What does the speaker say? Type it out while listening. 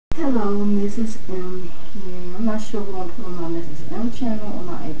Hello, Mrs. M here. I'm not sure if I'm going to put on my Mrs. M channel or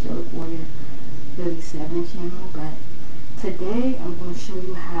my Angelic Warrior 37 channel, but today I'm going to show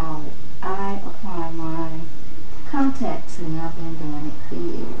you how I apply my contacts, and I've been doing it for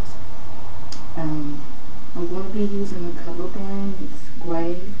years. I'm going to be using the color blend, it's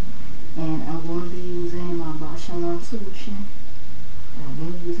gray, and I'm going to be using my Bosch solution that I've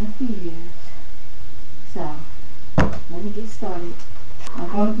been using for years. So, let me get started. I'm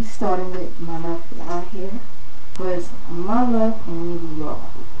going to be starting with my left eye here, because my left and maybe your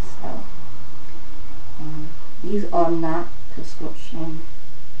eye. So, these are not prescription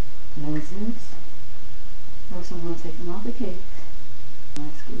lenses. First, I'm going to take them off the case.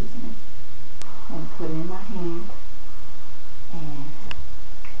 I'm squeezing it and put it in my hand. And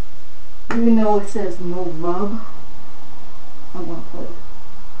even though it says no rub, I'm going to put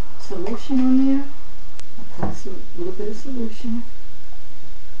solution on there. I put a little bit of solution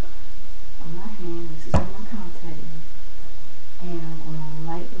on my hand. This is where my contact is. And I'm going to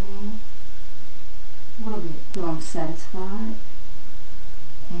lightly rub it till I'm satisfied.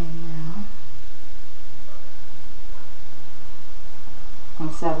 And now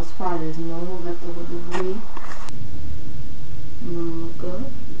I'm satisfied there's no leftover debris. I'm going to look up.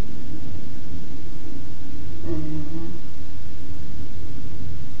 And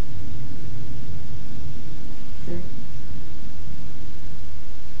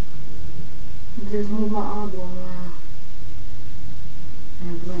just move my eyeball around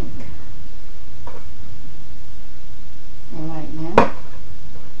and blink. And right now,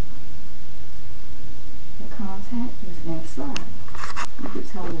 the contact is inside. You can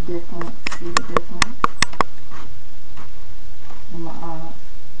tell the difference, see the difference in my eye.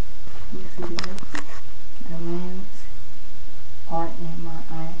 You see the difference? The lens are in my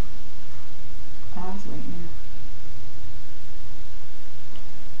eyes right now.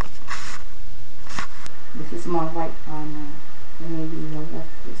 This is my right eye now. And maybe your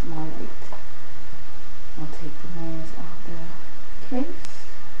left is my right. I'll take the lens out the case.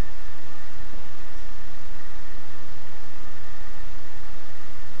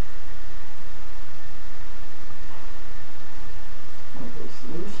 Put the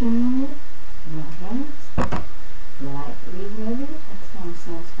solution in it in my hands. Lightly rub it until I'm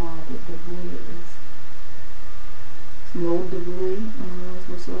satisfied that the debris is no debris in the lens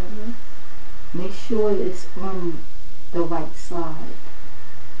whatsoever. Make sure it's on the right side,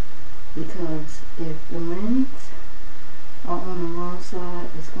 because if the lens are on the wrong side,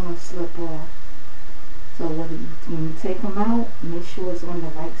 it's going to slip off. So when you take them out, make sure it's on the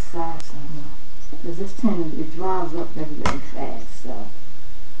right side somewhere, because this tin, it dries up very, very fast. So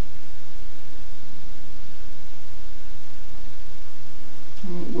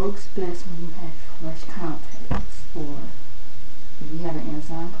and it works best when you have fresh contacts, or if you have an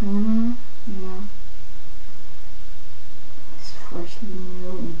enzyme cleaner. You know, it's freshly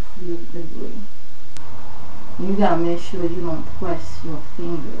new and free of debris. You gotta make sure you don't press your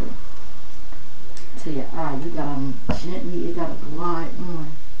finger to your eye. You gotta gently, it gotta glide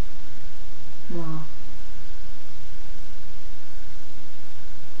on. Now,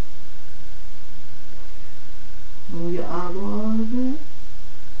 move your eyeball a little bit,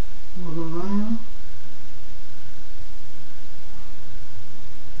 move around.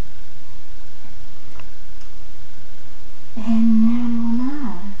 And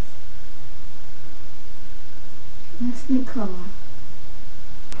now eyes. Let's see color.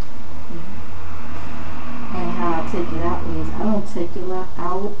 And how I take it out is, I don't take it out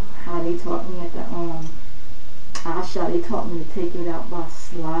how they taught me at the eye shop. They taught me to take it out by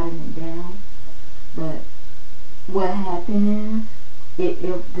sliding it down. But what happened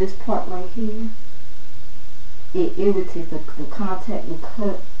is, this part right here, it irritates. The contact will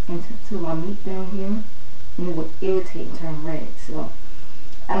cut into my meat down here. And it would irritate and turn red. So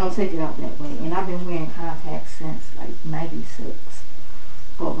I don't take it out that way. And I've been wearing contacts since like 96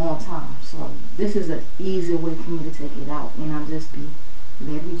 for a long time. So this is an easier way for me to take it out, and I'll just be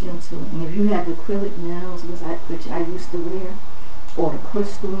very gentle. And if you have acrylic nails, which I used to wear, or the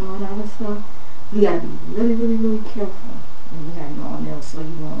crystal and all that other stuff, you gotta be really, really, really careful when you have your nails so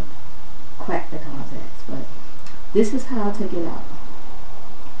you won't crack the contacts. But this is how I take it out.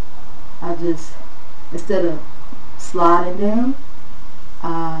 I just, instead of sliding down,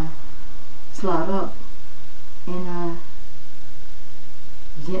 I slide up and I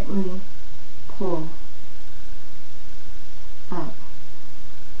gently pull up.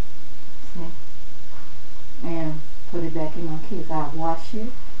 See? And put it back in my case. I wash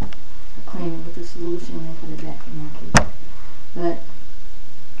it, I clean it with the solution, and put it back in my case. But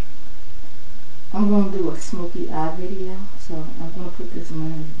I'm going to do a smoky eye video, so I'm going to put this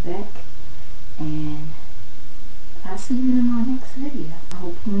lens back. see you in